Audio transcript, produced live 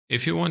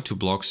If you want to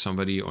block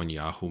somebody on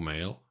Yahoo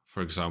Mail,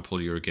 for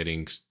example, you're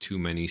getting too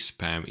many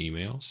spam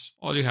emails,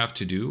 all you have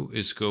to do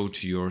is go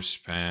to your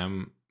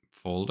spam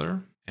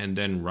folder and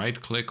then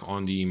right-click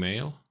on the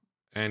email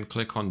and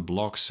click on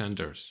Block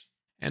Senders.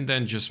 And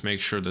then just make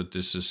sure that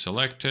this is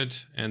selected,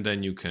 and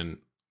then you can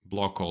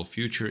block all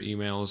future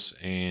emails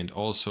and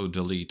also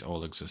delete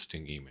all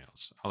existing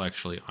emails. I'll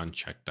actually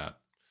uncheck that.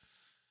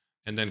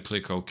 And then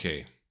click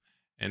OK.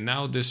 And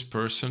now this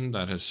person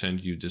that has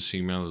sent you this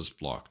email is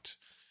blocked.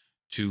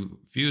 To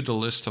view the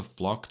list of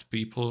blocked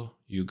people,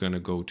 you're going to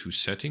go to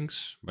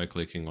Settings by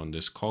clicking on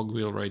this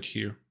cogwheel right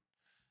here,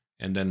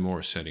 and then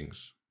More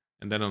Settings.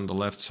 And then on the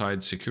left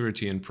side,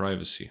 Security and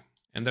Privacy.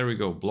 And there we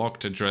go,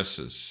 blocked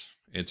addresses.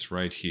 It's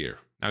right here.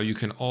 Now you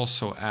can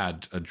also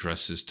add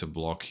addresses to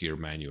block here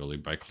manually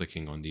by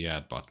clicking on the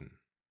Add button.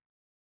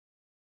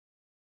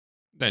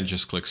 Then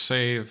just click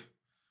Save,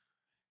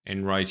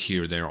 and right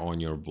here they're on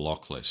your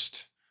block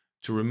list.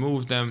 To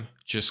remove them,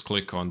 just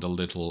click on the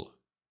little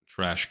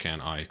trash can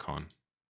icon.